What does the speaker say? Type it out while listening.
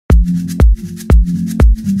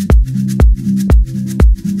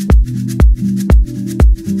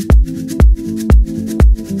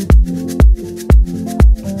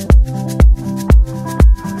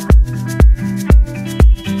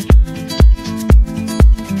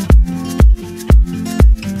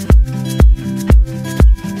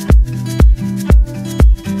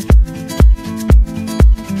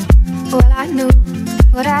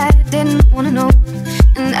What I didn't wanna know,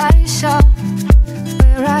 and I saw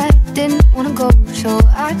where I didn't wanna go. So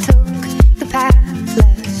I took the path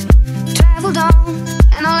less traveled on,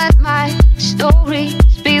 and I'll let my stories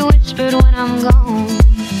be whispered when I'm gone.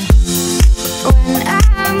 When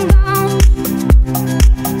I'm gone,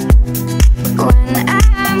 when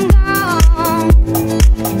I'm gone,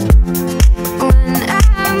 when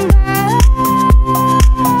I'm gone.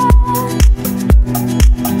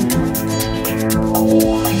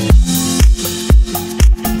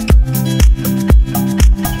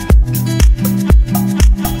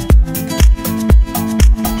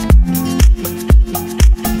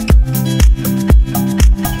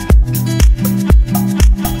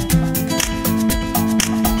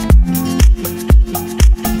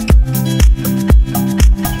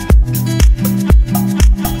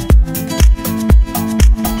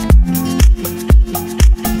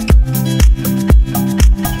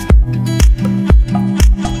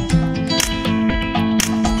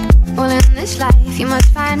 This life, you must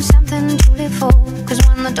find something to live for. Cause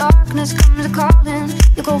when the darkness comes a-calling,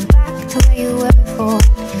 you go back to where you were before.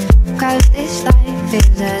 Cause this life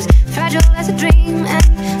is as fragile as a dream, and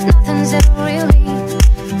nothing's ever really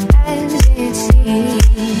as it seems.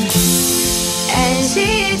 As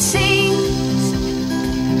it seems,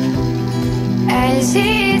 as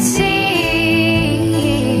it seems,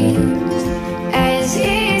 as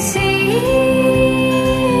it seems.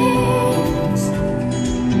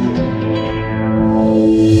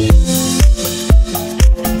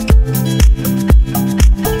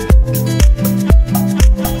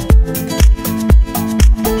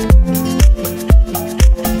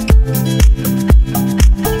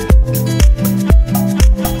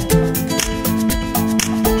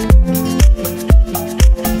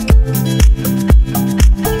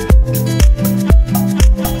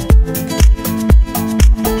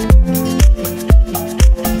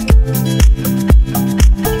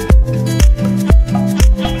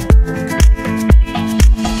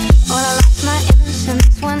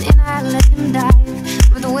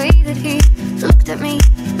 At me,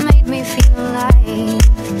 made me feel alive.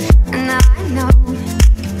 And now I know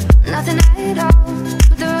nothing at all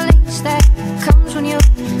but the release that comes when you're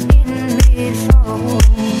in mid-fall.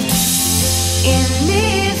 In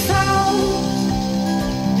mid-fall,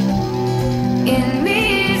 in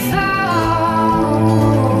mid-fall,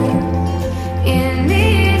 in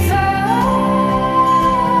mid-fall.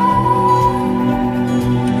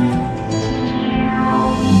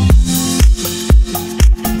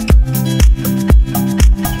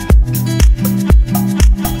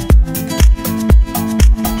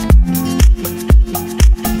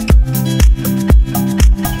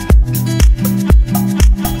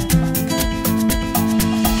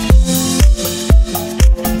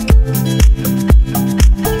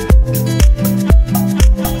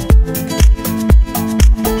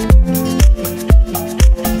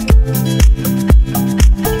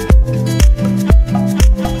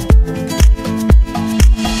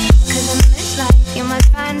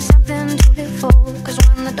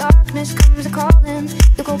 Comes a-calling,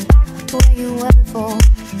 you go back to where you were before.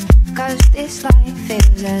 Cause this life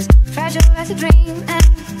is as fragile as a dream,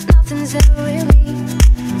 and nothing's ever really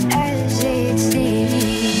as it seems.